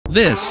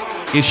This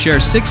is Share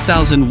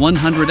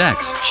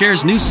 6100X.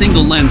 Share's new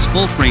single-lens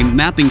full-frame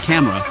mapping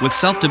camera with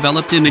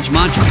self-developed image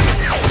module.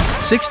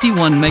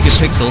 61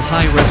 megapixel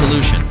high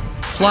resolution.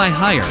 Fly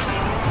higher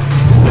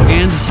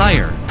and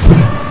higher.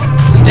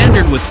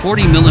 Standard with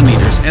 40mm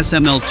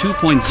SML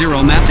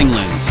 2.0 mapping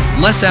lens.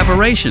 Less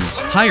aberrations,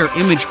 higher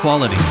image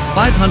quality,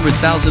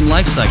 500,000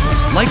 life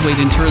cycles, lightweight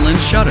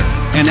interlens shutter,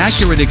 and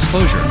accurate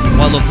exposure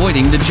while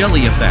avoiding the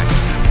jelly effect.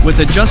 With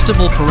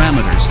adjustable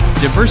parameters,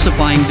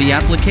 diversifying the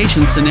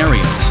application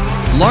scenarios.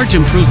 Large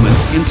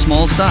improvements in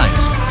small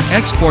size.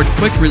 Export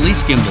quick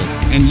release gimbal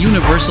and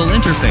universal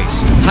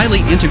interface.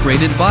 Highly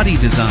integrated body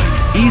design.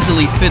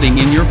 Easily fitting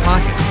in your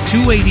pocket.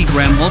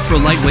 280-gram ultra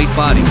lightweight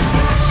body.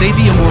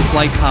 Savvy more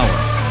flight power.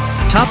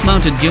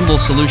 Top-mounted gimbal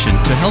solution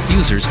to help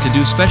users to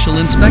do special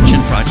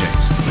inspection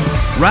projects.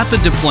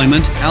 Rapid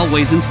deployment,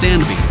 always in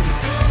stand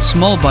beam.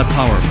 Small but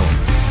powerful.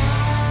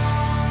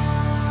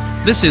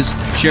 This is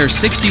Share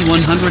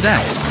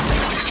 6100X.